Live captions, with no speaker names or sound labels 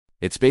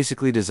It's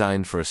basically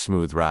designed for a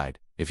smooth ride.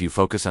 If you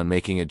focus on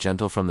making it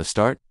gentle from the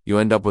start, you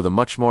end up with a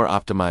much more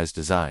optimized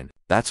design.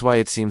 That's why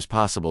it seems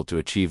possible to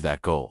achieve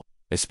that goal,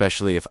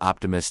 especially if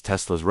Optimus,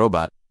 Tesla's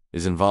robot,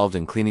 is involved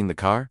in cleaning the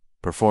car,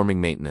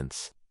 performing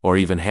maintenance, or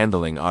even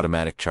handling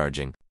automatic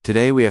charging.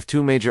 Today we have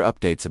two major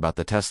updates about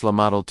the Tesla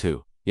Model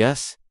 2.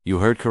 Yes, you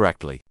heard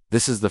correctly.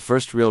 This is the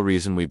first real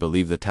reason we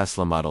believe the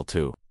Tesla Model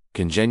 2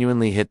 can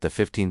genuinely hit the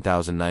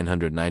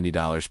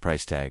 $15,990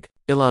 price tag.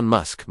 Elon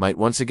Musk might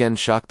once again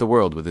shock the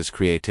world with his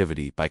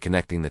creativity by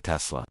connecting the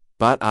Tesla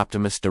Bot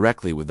Optimus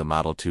directly with the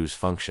Model 2's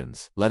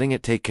functions, letting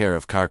it take care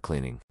of car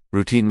cleaning,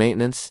 routine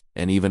maintenance,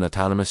 and even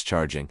autonomous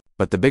charging.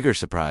 But the bigger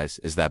surprise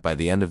is that by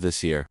the end of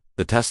this year,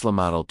 the Tesla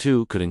Model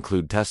 2 could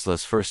include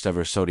Tesla's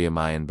first-ever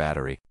sodium-ion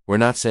battery. We're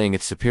not saying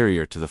it's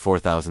superior to the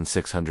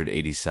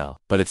 4680 cell,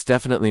 but it's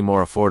definitely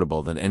more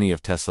affordable than any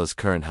of Tesla's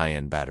current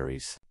high-end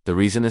batteries. The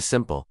reason is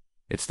simple.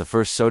 It's the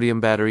first sodium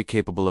battery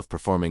capable of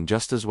performing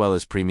just as well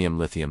as premium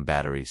lithium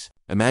batteries.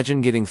 Imagine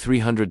getting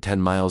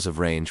 310 miles of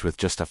range with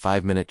just a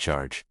 5-minute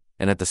charge,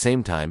 and at the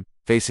same time,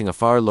 facing a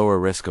far lower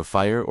risk of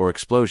fire or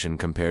explosion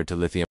compared to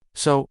lithium.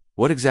 So,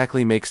 what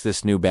exactly makes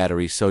this new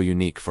battery so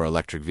unique for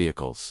electric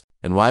vehicles?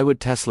 And why would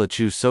Tesla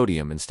choose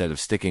sodium instead of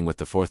sticking with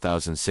the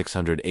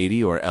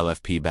 4680 or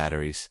LFP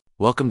batteries?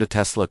 Welcome to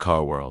Tesla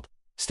Car World.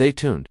 Stay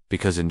tuned,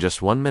 because in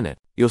just 1 minute,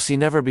 you'll see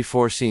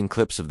never-before-seen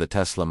clips of the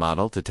Tesla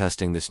Model 2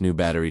 testing this new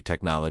battery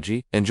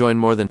technology, and join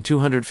more than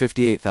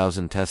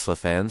 258,000 Tesla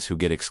fans who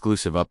get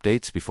exclusive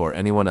updates before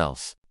anyone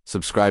else.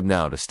 Subscribe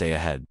now to stay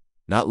ahead.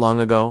 Not long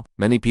ago,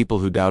 many people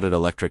who doubted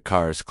electric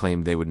cars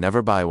claimed they would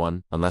never buy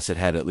one unless it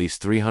had at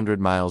least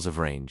 300 miles of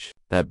range.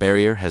 That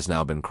barrier has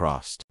now been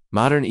crossed.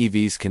 Modern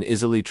EVs can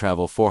easily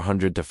travel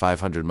 400 to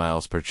 500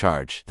 miles per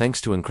charge thanks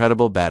to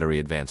incredible battery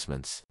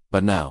advancements.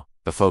 But now,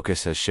 the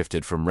focus has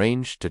shifted from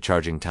range to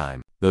charging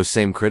time. Those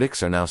same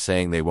critics are now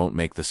saying they won't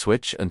make the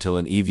switch until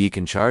an EV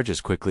can charge as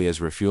quickly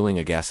as refueling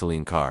a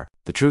gasoline car.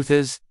 The truth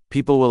is,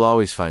 people will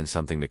always find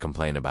something to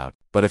complain about.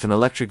 But if an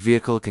electric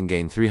vehicle can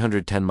gain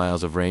 310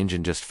 miles of range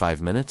in just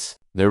 5 minutes,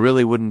 there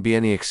really wouldn't be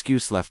any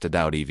excuse left to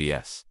doubt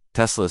EVs.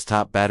 Tesla's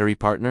top battery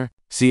partner,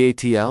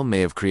 CATL,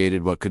 may have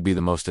created what could be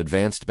the most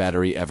advanced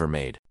battery ever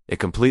made. It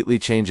completely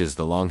changes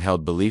the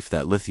long-held belief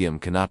that lithium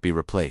cannot be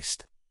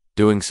replaced,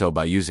 doing so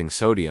by using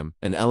sodium,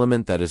 an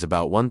element that is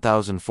about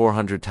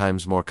 1,400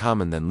 times more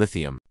common than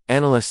lithium.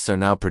 Analysts are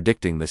now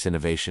predicting this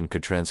innovation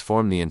could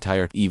transform the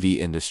entire EV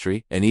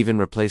industry and even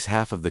replace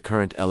half of the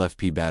current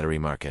LFP battery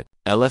market.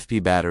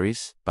 LFP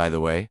batteries, by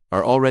the way,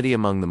 are already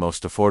among the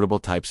most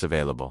affordable types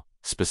available.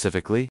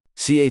 Specifically,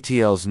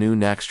 CATL's new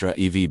Naxtra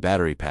EV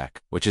battery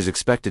pack, which is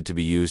expected to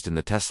be used in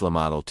the Tesla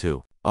Model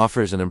 2,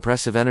 offers an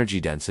impressive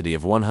energy density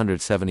of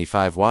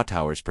 175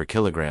 watt-hours per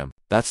kilogram.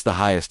 That's the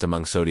highest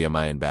among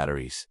sodium-ion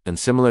batteries, and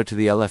similar to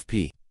the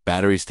LFP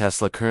batteries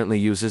Tesla currently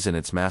uses in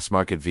its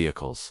mass-market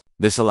vehicles.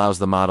 This allows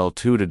the Model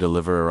 2 to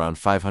deliver around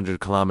 500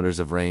 kilometers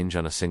of range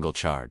on a single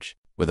charge,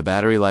 with a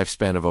battery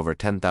lifespan of over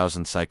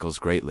 10,000 cycles,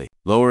 greatly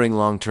lowering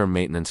long-term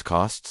maintenance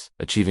costs.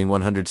 Achieving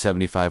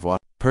 175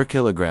 watt per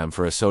kilogram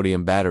for a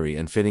sodium battery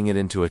and fitting it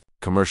into a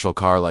commercial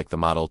car like the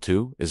Model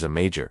 2 is a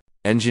major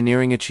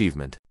engineering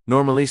achievement.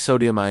 Normally,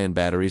 sodium-ion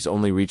batteries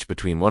only reach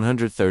between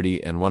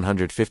 130 and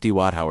 150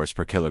 watt-hours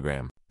per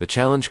kilogram. The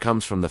challenge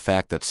comes from the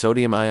fact that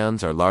sodium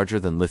ions are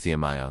larger than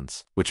lithium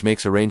ions, which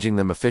makes arranging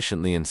them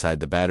efficiently inside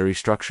the battery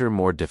structure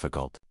more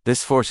difficult.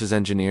 This forces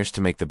engineers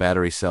to make the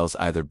battery cells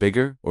either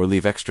bigger or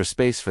leave extra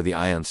space for the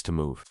ions to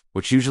move,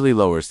 which usually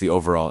lowers the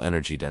overall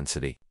energy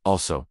density.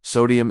 Also,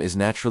 sodium is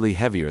naturally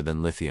heavier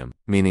than lithium,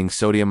 meaning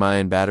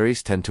sodium-ion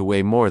batteries tend to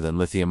weigh more than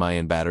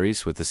lithium-ion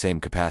batteries with the same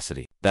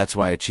capacity. That's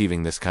why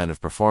achieving this kind of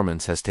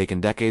performance has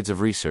taken decades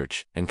of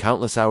research and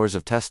countless hours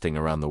of testing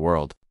around the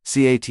world.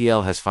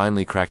 CATL has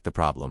finally cracked the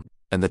problem,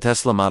 and the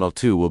Tesla Model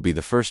 2 will be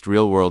the first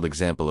real-world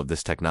example of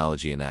this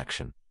technology in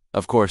action.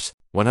 Of course,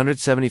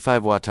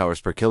 175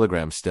 watt-hours per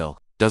kilogram still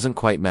doesn't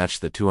quite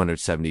match the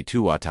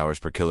 272 watt-hours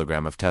per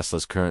kilogram of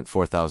Tesla's current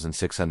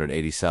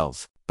 4680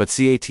 cells, but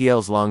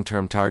CATL's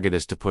long-term target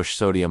is to push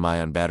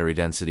sodium-ion battery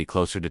density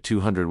closer to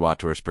 200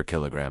 watt-hours per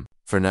kilogram.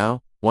 For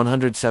now,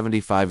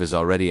 175 is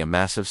already a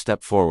massive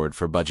step forward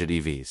for budget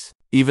EVs.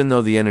 Even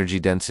though the energy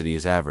density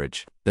is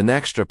average, the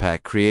Naxtra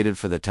pack created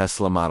for the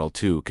Tesla Model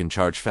 2 can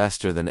charge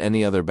faster than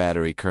any other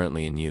battery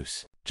currently in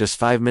use. Just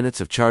 5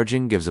 minutes of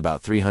charging gives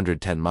about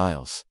 310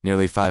 miles,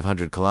 nearly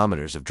 500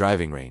 kilometers of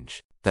driving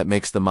range. That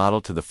makes the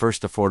Model 2 the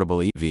first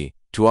affordable EV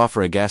to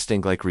offer a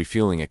gas-tank-like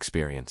refueling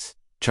experience.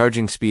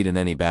 Charging speed in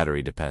any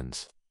battery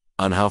depends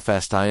on how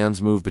fast ions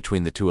move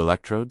between the two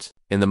electrodes.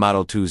 In the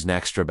Model 2's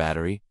Naxtra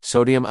battery,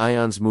 sodium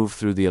ions move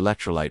through the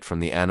electrolyte from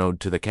the anode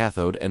to the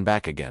cathode and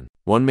back again.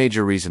 One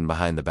major reason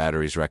behind the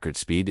battery's record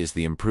speed is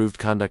the improved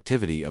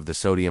conductivity of the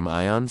sodium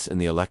ions in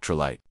the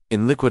electrolyte.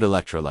 In liquid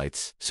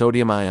electrolytes,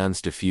 sodium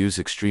ions diffuse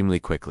extremely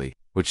quickly,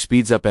 which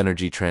speeds up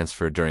energy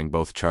transfer during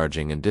both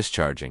charging and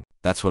discharging.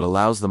 That's what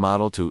allows the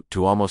Model 2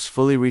 to almost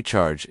fully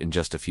recharge in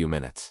just a few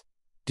minutes.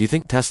 Do you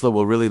think Tesla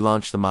will really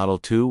launch the Model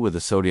 2 with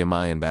a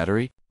sodium-ion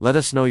battery? Let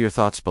us know your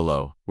thoughts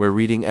below. We're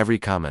reading every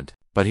comment.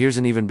 But here's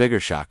an even bigger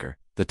shocker.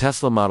 The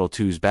Tesla Model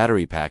 2's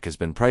battery pack has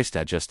been priced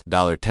at just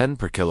 $10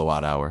 per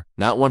kilowatt hour,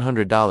 not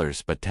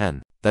 $100, but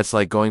 $10. That's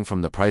like going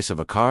from the price of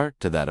a car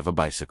to that of a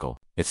bicycle.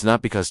 It's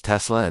not because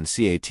Tesla and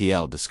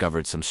CATL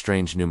discovered some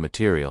strange new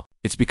material.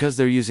 It's because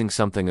they're using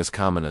something as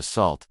common as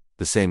salt,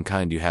 the same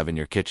kind you have in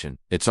your kitchen.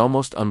 It's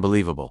almost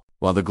unbelievable.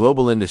 While the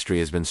global industry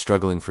has been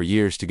struggling for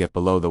years to get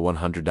below the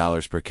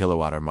 $100 per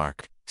kilowatt hour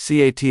mark,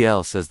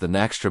 CATL says the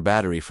Naxtra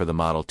battery for the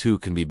Model 2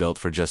 can be built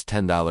for just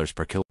 $10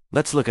 per kilowatt.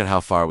 Let's look at how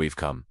far we've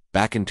come.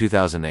 Back in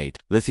 2008,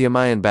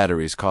 lithium-ion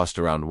batteries cost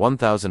around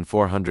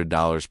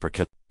 $1,400 per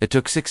kilowatt. It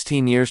took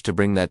 16 years to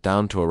bring that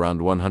down to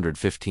around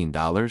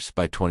 $115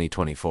 by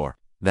 2024.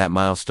 That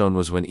milestone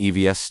was when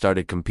EVs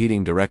started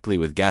competing directly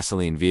with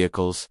gasoline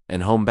vehicles,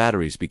 and home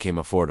batteries became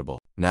affordable.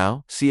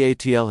 Now,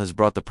 CATL has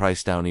brought the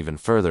price down even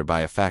further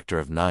by a factor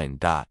of 9.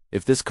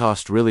 If this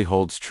cost really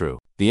holds true,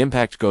 the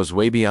impact goes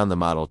way beyond the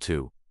Model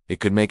 2. It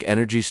could make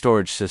energy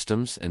storage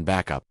systems and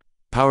backup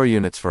power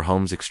units for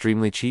homes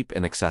extremely cheap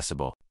and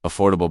accessible.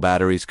 Affordable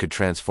batteries could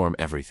transform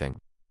everything,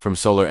 from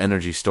solar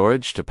energy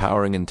storage to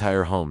powering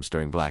entire homes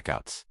during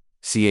blackouts.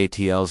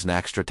 CATL's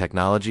Naxtra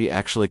technology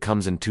actually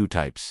comes in two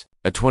types: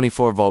 a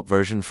 24-volt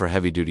version for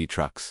heavy-duty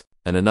trucks,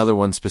 and another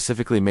one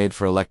specifically made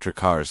for electric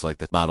cars like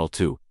the Model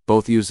 2.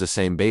 Both use the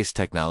same base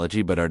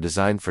technology but are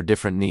designed for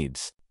different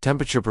needs.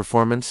 Temperature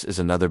performance is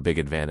another big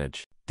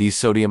advantage. These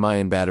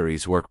sodium-ion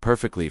batteries work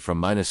perfectly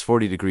from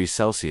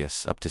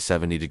 -40°C up to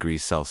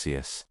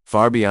 70°C,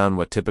 far beyond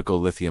what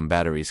typical lithium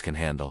batteries can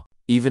handle.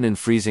 Even in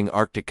freezing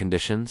Arctic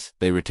conditions,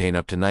 they retain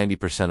up to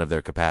 90% of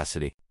their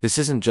capacity. This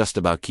isn't just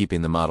about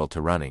keeping the Model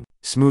 2 running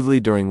smoothly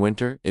during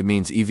winter, it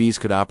means EVs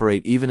could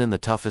operate even in the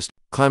toughest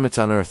climates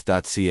on Earth.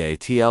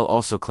 CATL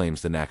also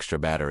claims the Naxtra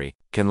battery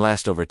can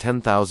last over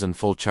 10,000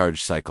 full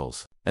charge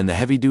cycles, and the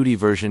heavy-duty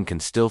version can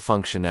still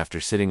function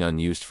after sitting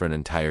unused for an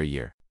entire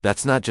year.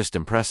 That's not just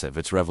impressive,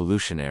 it's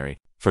revolutionary.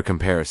 For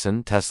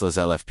comparison, Tesla's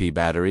LFP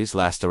batteries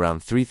last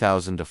around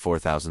 3,000 to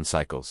 4,000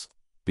 cycles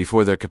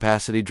before their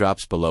capacity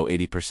drops below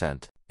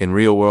 80%. In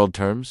real-world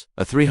terms,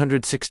 a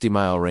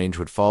 360-mile range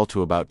would fall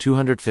to about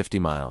 250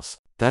 miles.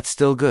 That's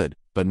still good,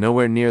 but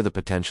nowhere near the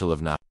potential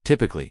of Naxtra.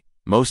 Typically,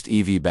 most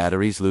EV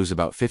batteries lose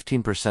about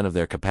 15% of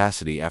their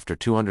capacity after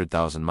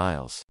 200,000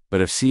 miles.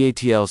 But if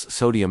CATL's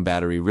sodium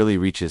battery really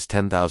reaches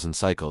 10,000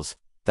 cycles,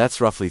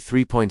 that's roughly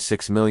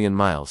 3.6 million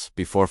miles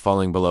before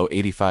falling below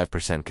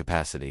 85%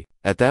 capacity.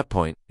 At that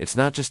point, it's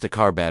not just a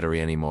car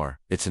battery anymore,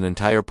 it's an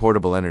entire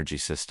portable energy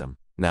system.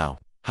 Now,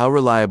 how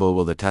reliable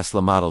will the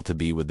Tesla Model 2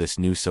 be with this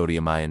new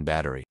sodium-ion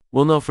battery?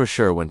 We'll know for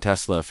sure when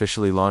Tesla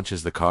officially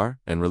launches the car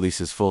and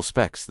releases full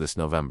specs this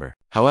November.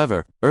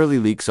 However, early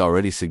leaks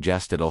already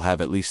suggest it'll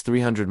have at least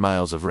 300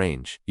 miles of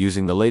range,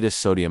 using the latest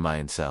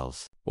sodium-ion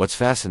cells. What's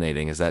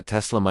fascinating is that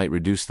Tesla might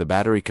reduce the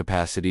battery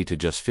capacity to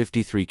just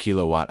 53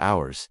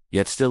 kilowatt-hours,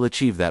 yet still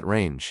achieve that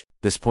range.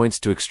 This points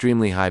to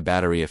extremely high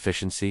battery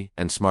efficiency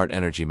and smart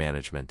energy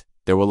management.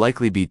 There will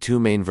likely be two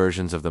main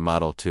versions of the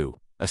Model 2.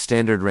 A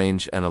standard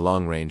range and a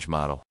long-range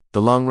model.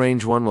 The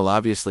long-range one will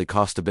obviously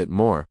cost a bit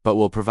more, but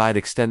will provide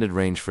extended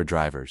range for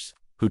drivers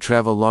who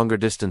travel longer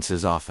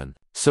distances often.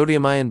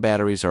 Sodium-ion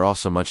batteries are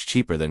also much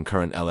cheaper than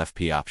current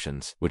LFP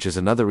options, which is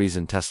another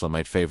reason Tesla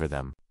might favor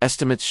them.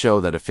 Estimates show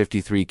that a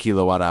 53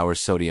 kilowatt-hour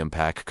sodium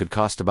pack could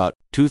cost about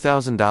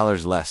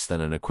 $2,000 less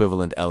than an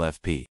equivalent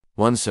LFP.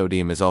 One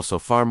sodium is also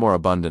far more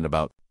abundant,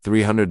 about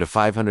 300 to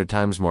 500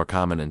 times more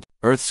common in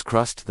Earth's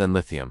crust than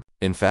lithium.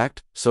 In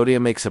fact,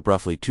 sodium makes up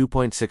roughly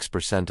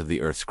 2.6% of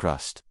the Earth's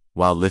crust.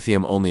 While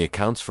lithium only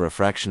accounts for a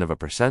fraction of a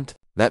percent,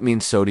 that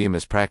means sodium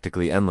is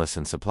practically endless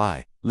in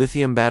supply.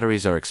 Lithium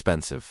batteries are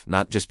expensive,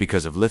 not just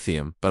because of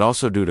lithium, but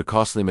also due to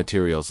costly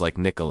materials like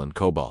nickel and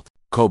cobalt.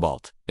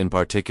 Cobalt, in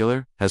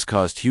particular, has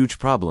caused huge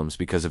problems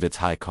because of its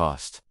high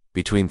cost,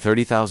 between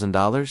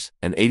 $30,000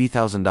 and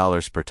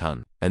 $80,000 per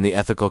ton, and the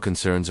ethical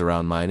concerns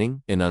around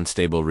mining in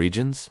unstable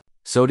regions.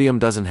 Sodium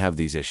doesn't have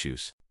these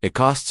issues. It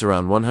costs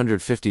around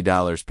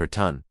 $150 per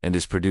ton and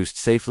is produced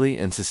safely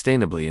and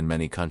sustainably in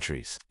many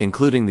countries,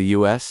 including the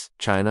US,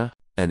 China,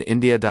 and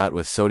India.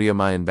 With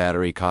sodium-ion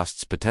battery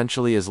costs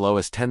potentially as low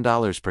as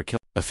 $10 per kilo.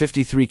 A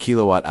 53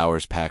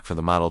 kilowatt-hours pack for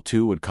the Model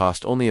 2 would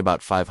cost only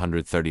about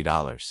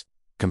 $530,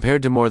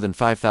 compared to more than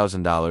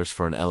 $5,000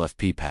 for an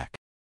LFP pack.